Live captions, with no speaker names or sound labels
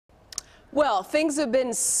Well, things have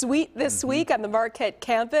been sweet this week on the Marquette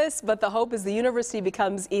campus, but the hope is the university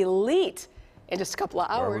becomes elite in just a couple of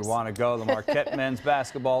hours. Where we want to go, the Marquette men's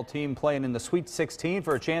basketball team playing in the Sweet 16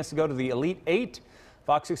 for a chance to go to the Elite 8.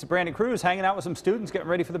 Fox 6's Brandon Cruz hanging out with some students getting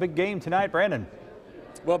ready for the big game tonight. Brandon.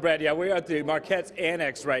 Well, Brad, yeah, we're at the Marquette's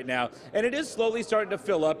Annex right now, and it is slowly starting to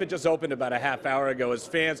fill up. It just opened about a half hour ago as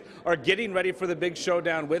fans are getting ready for the big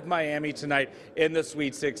showdown with Miami tonight in the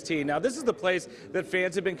Sweet 16. Now, this is the place that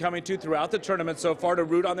fans have been coming to throughout the tournament so far to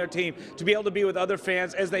root on their team, to be able to be with other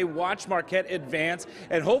fans as they watch Marquette advance,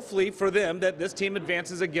 and hopefully for them that this team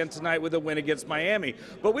advances again tonight with a win against Miami.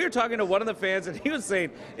 But we were talking to one of the fans, and he was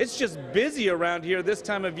saying it's just busy around here this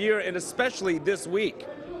time of year, and especially this week.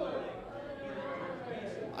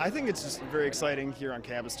 I think it's just very exciting here on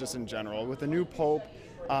campus just in general. With the new Pope,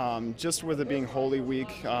 just with it being Holy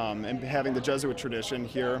Week and having the Jesuit tradition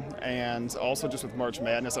here, and also just with March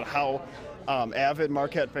Madness and how avid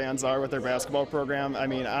Marquette fans are with their basketball program. I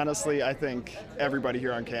mean, honestly, I think everybody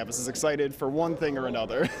here on campus is excited for one thing or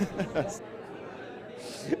another.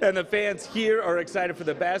 And the fans here are excited for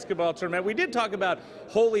the basketball tournament. We did talk about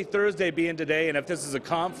Holy Thursday being today and if this is a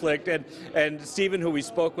conflict. And Stephen, who we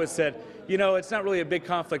spoke with, said, you know, it's not really a big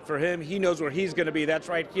conflict for him. He knows where he's going to be. That's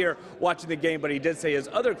right here watching the game. But he did say his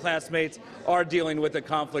other classmates are dealing with a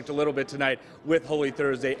conflict a little bit tonight with Holy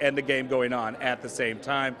Thursday and the game going on at the same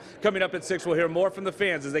time. Coming up at 6, we'll hear more from the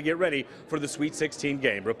fans as they get ready for the Sweet 16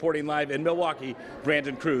 game. Reporting live in Milwaukee,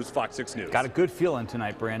 Brandon Cruz, Fox 6 News. Got a good feeling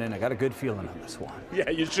tonight, Brandon. I got a good feeling on this one. Yeah,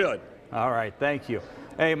 you should. All right, thank you.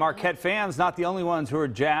 Hey, Marquette fans, not the only ones who are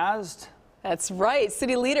jazzed. That's right.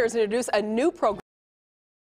 City leaders introduce a new program.